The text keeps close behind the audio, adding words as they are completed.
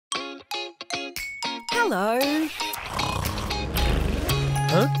Hello.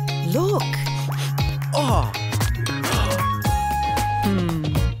 Huh? Look. Oh!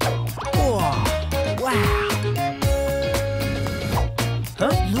 Oh! Wow!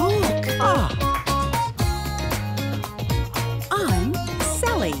 Huh? Look. Ah! I'm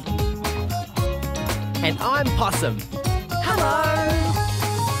Sally. And I'm Possum. Hello.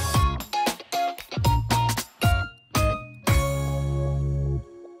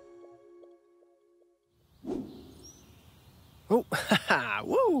 Oh, haha,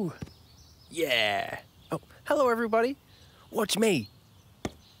 woo! Yeah! Oh, hello everybody. Watch me.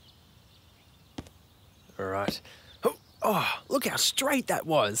 All right. Oh, look how straight that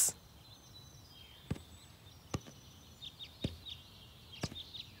was.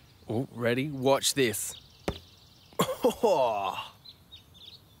 Oh, ready? Watch this. Oh!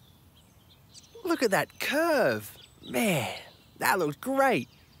 Look at that curve. Man, that looks great.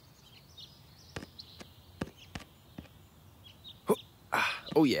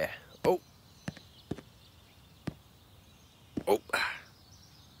 Oh yeah. Oh. Oh.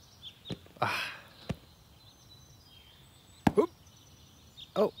 Oop.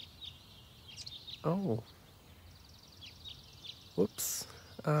 Oh. Oh. Whoops.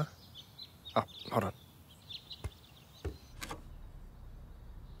 Oh, hold on.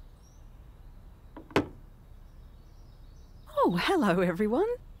 Oh, hello everyone.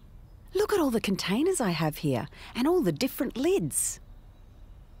 Look at all the containers I have here and all the different lids.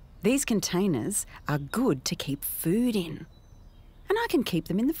 These containers are good to keep food in, and I can keep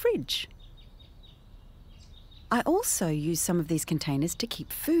them in the fridge. I also use some of these containers to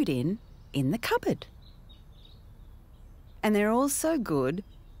keep food in the cupboard. And they're also good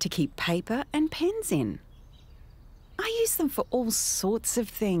to keep paper and pens in. I use them for all sorts of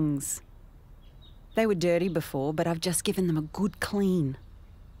things. They were dirty before, but I've just given them a good clean.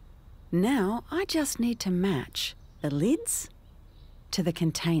 Now I just need to match the lids to the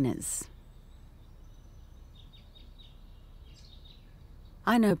containers.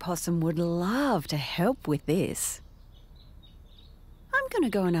 I know Possum would love to help with this. I'm going to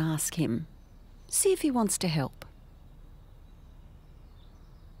go and ask him, see if he wants to help.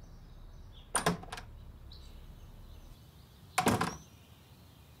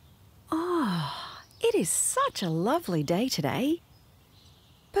 Oh, it is such a lovely day today.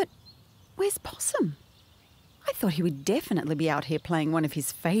 But where's Possum? I thought he would definitely be out here playing one of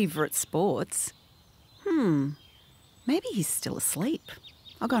his favourite sports. Maybe he's still asleep.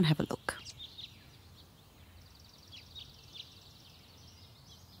 I'll go and have a look.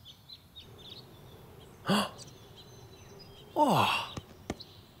 Oh.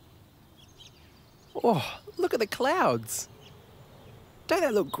 Oh, look at the clouds. Don't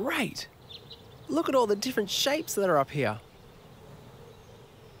they look great? Look at all the different shapes that are up here.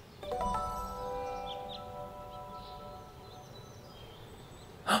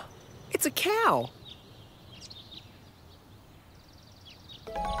 It's a cow.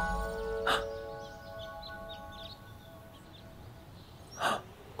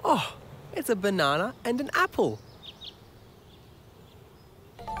 Oh, it's a banana and an apple.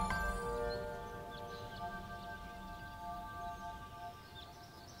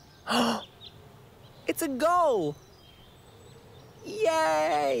 It's a goal.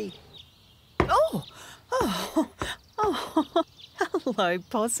 Yay! Oh, hello,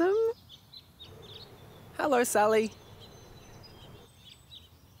 Possum. Hello, Sally.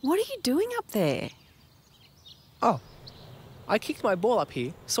 What are you doing up there? Oh, I kicked my ball up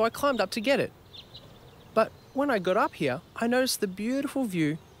here, so I climbed up to get it. But when I got up here, I noticed the beautiful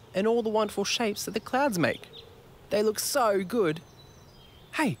view and all the wonderful shapes that the clouds make. They look so good.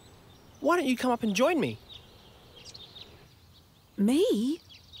 Hey, why don't you come up and join me? Me?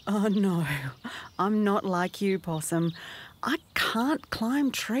 Oh, no. I'm not like you, Possum. I can't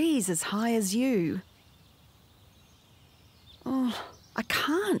climb trees as high as you. Oh, I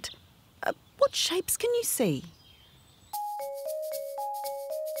can't. What shapes can you see?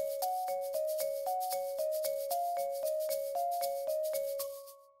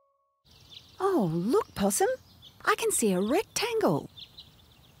 Oh, look, Possum. I can see a rectangle.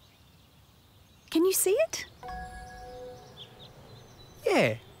 Can you see it?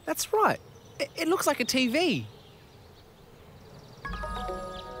 Yeah, that's right. It looks like a TV.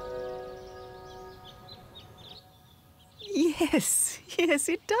 Yes,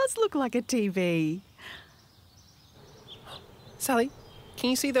 it does look like a TV. Sally, can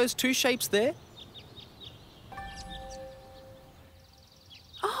you see those two shapes there?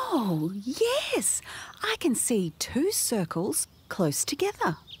 Oh, yes. I can see two circles close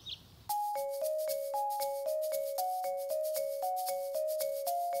together.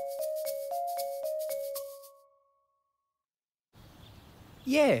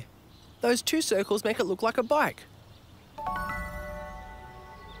 Yeah, those two circles make it look like a bike.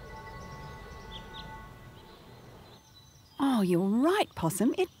 Oh, you're right,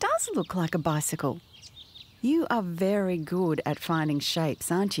 Possum. It does look like a bicycle. You are very good at finding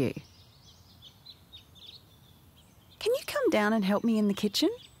shapes, aren't you? Can you come down and help me in the kitchen?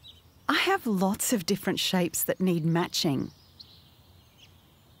 I have lots of different shapes that need matching.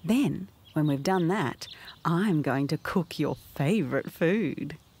 Then, when we've done that, I'm going to cook your favourite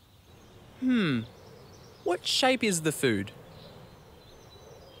food. What shape is the food?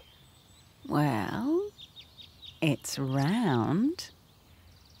 Well, it's round.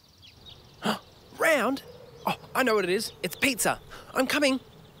 Round? Oh, I know what it is. It's pizza. I'm coming.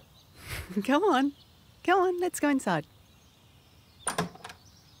 Come on, let's go inside.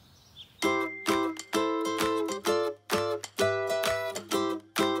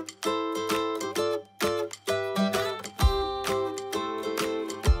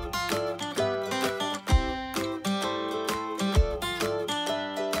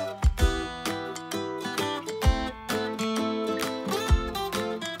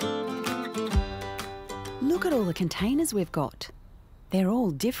 Look at all the containers we've got. They're all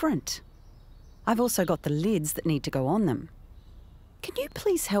different. I've also got the lids that need to go on them. Can you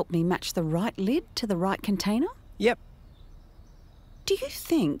please help me match the right lid to the right container? Yep. Do you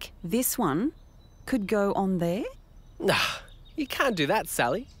think this one could go on there? Nah, you can't do that,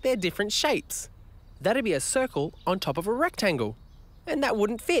 Sally. They're different shapes. That'd be a circle on top of a rectangle, and that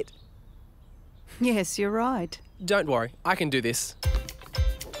wouldn't fit. Yes, you're right. Don't worry, I can do this.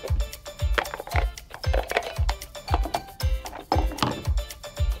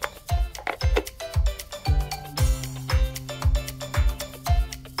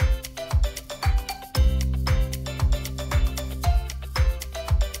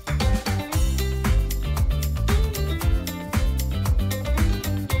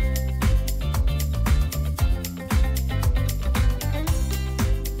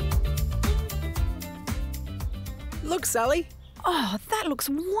 Look, Sally. Oh, that looks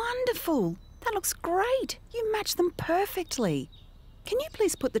wonderful. That looks great. You match them perfectly. Can you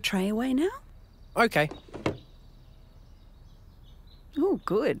please put the tray away now? Okay. Oh,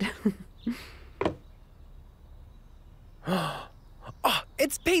 good. Oh,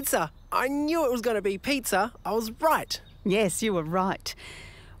 it's pizza. I knew it was going to be pizza. I was right. Yes, you were right.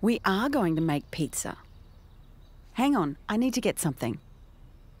 We are going to make pizza. Hang on, I need to get something.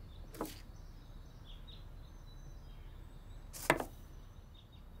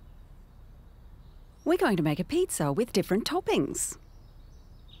 We're going to make a pizza with different toppings.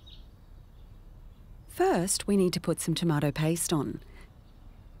 First, we need to put some tomato paste on.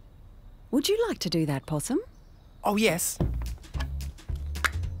 Would you like to do that, Possum? Oh, yes.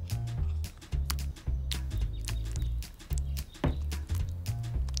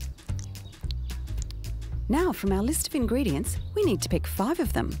 Now, from our list of ingredients, we need to pick 5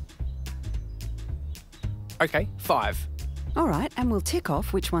 of them. Okay, 5. All right, and we'll tick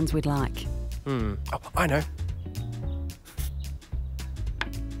off which ones we'd like. Oh, I know.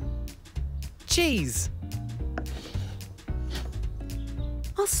 Cheese.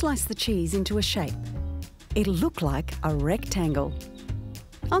 I'll slice the cheese into a shape. It'll look like a rectangle.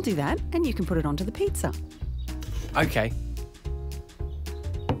 I'll do that, and you can put it onto the pizza. Okay.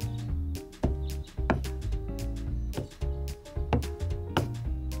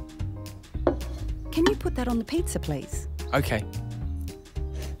 Can you put that on the pizza, please? Okay.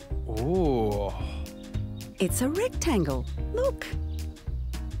 Ooh. It's a rectangle. Look.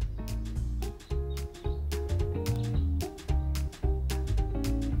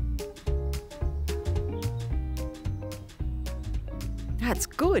 That's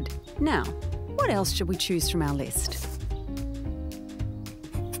good. Now, what else should we choose from our list?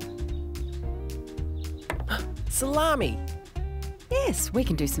 Salami. Yes, we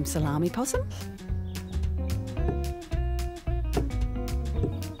can do some salami, Possum.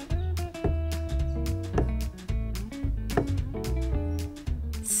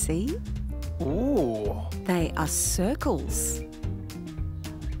 See? Ooh. They are circles.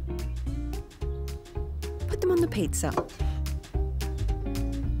 Put them on the pizza.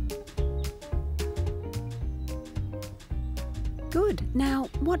 Good. Now,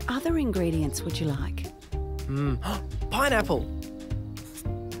 what other ingredients would you like? Pineapple.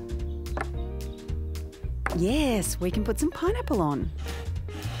 Yes, we can put some pineapple on.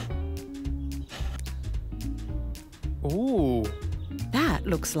 Ooh. That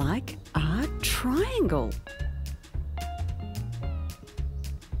looks like a triangle.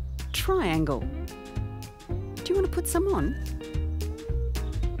 Triangle. Do you want to put some on?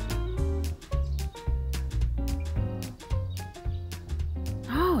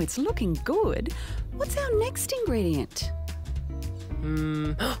 it's looking good. What's our next ingredient?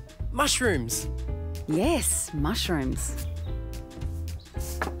 Mushrooms. Yes, mushrooms.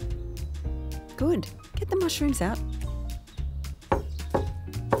 Good. Get the mushrooms out.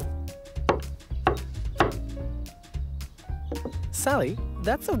 Sally,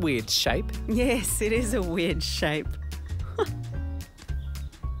 that's a weird shape. Yes, it is a weird shape.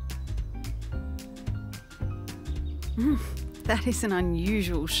 That is an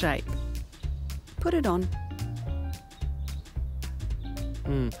unusual shape. Put it on.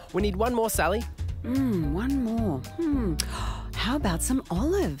 We need one more, Sally. One more. How about some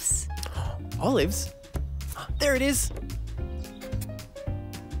olives? Olives? There it is.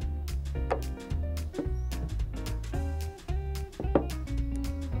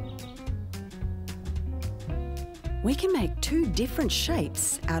 We can make two different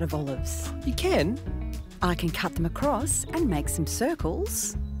shapes out of olives. You can? I can cut them across and make some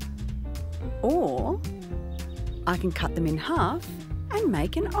circles. Or I can cut them in half and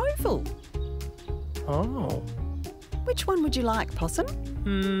make an oval. Oh. Which one would you like, Possum?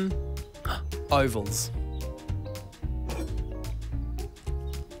 Ovals.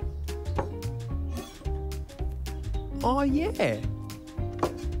 Oh, yeah.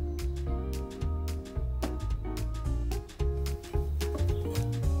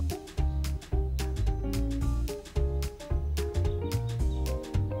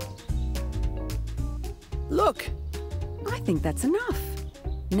 Look. I think that's enough.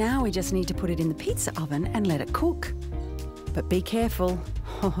 Now we just need to put it in the pizza oven and let it cook. But be careful.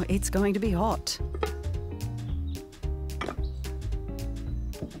 Oh, it's going to be hot.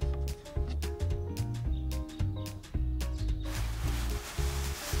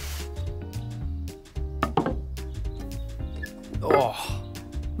 Oh.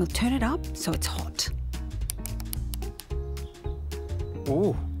 We'll turn it up so it's hot.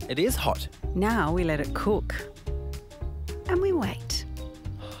 Ooh, it is hot. Now we let it cook. And we wait.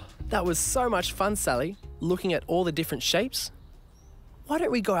 That was so much fun, Sally, looking at all the different shapes. Why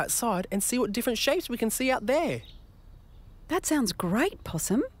don't we go outside and see what different shapes we can see out there? That sounds great,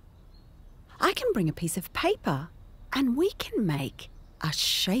 Possum. I can bring a piece of paper and we can make a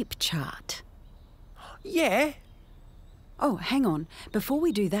shape chart. Yeah. Oh, hang on. Before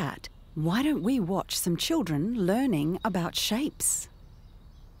we do that, why don't we watch some children learning about shapes?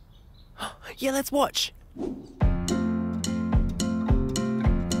 Yeah, let's watch.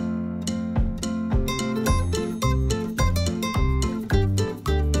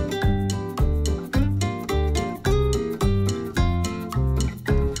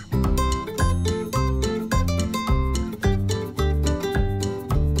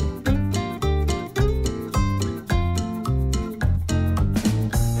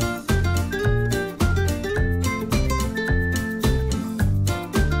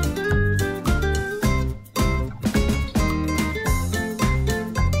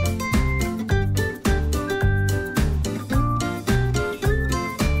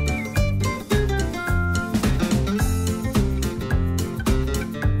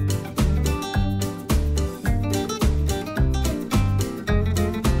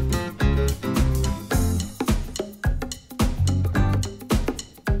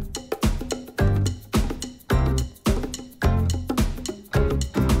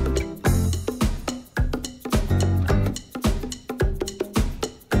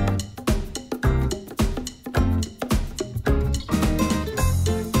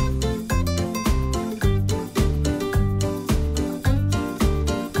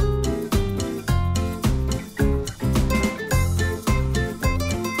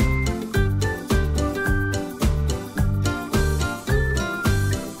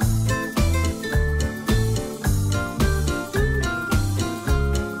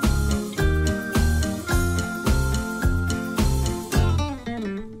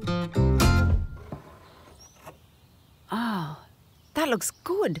 That looks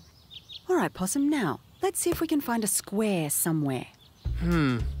good. All right, Possum, now, let's see if we can find a square somewhere.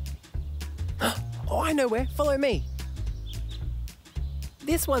 Oh, I know where. Follow me.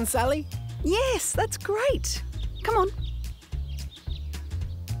 This one, Sally. Yes, that's great. Come on.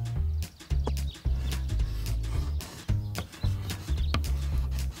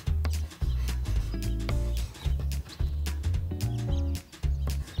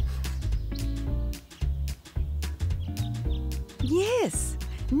 Yes.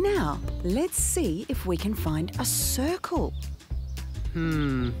 Now, let's see if we can find a circle.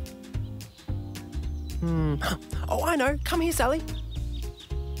 Oh, I know. Come here, Sally.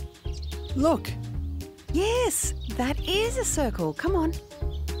 Look. Yes, that is a circle. Come on.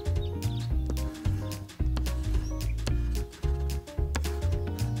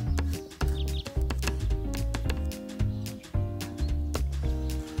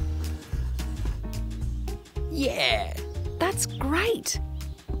 Yeah. That's great.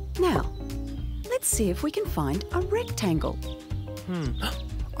 Now, let's see if we can find a rectangle.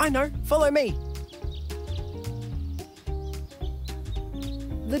 I know. Follow me.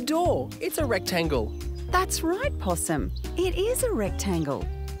 The door. It's a rectangle. That's right, Possum. It is a rectangle.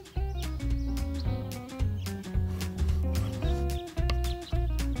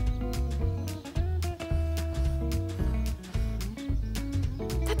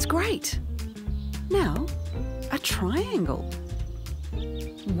 That's great. Now, a triangle.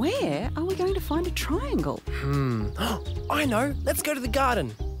 Where are we going to find a triangle? I know. Let's go to the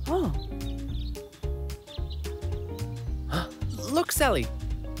garden. Oh, Look, Sally.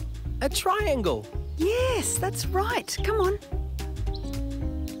 A triangle. yes, that's right. Come on.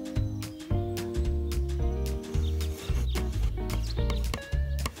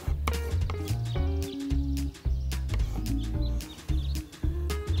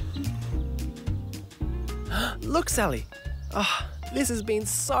 Look, Sally. Oh, this has been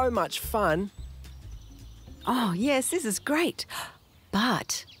so much fun. Oh, yes, this is great.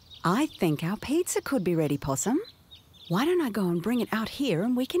 But I think our pizza could be ready, Possum. Why don't I go and bring it out here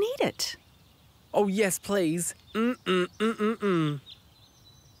and we can eat it? Oh, yes, please.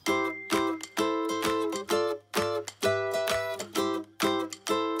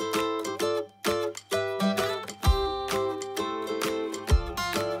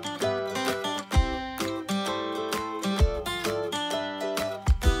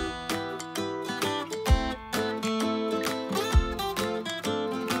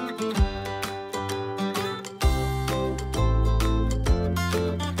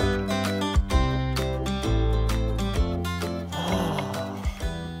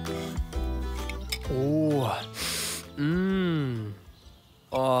 Oh.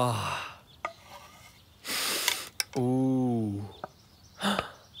 Oh. Ooh.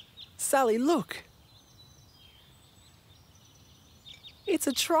 Sally, look. It's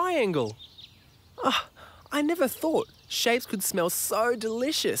a triangle. Ah, I never thought shapes could smell so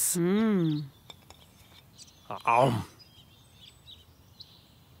delicious. Is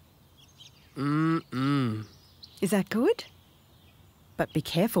that good? But be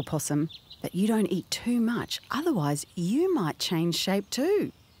careful, Possum, that you don't eat too much. Otherwise, you might change shape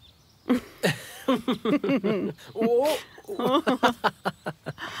too.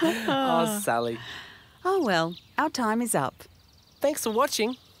 Oh, Sally. Oh well, our time is up. Thanks for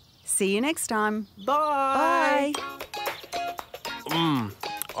watching. See you next time. Bye. Bye.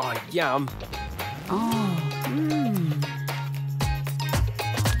 Oh, yum. Oh.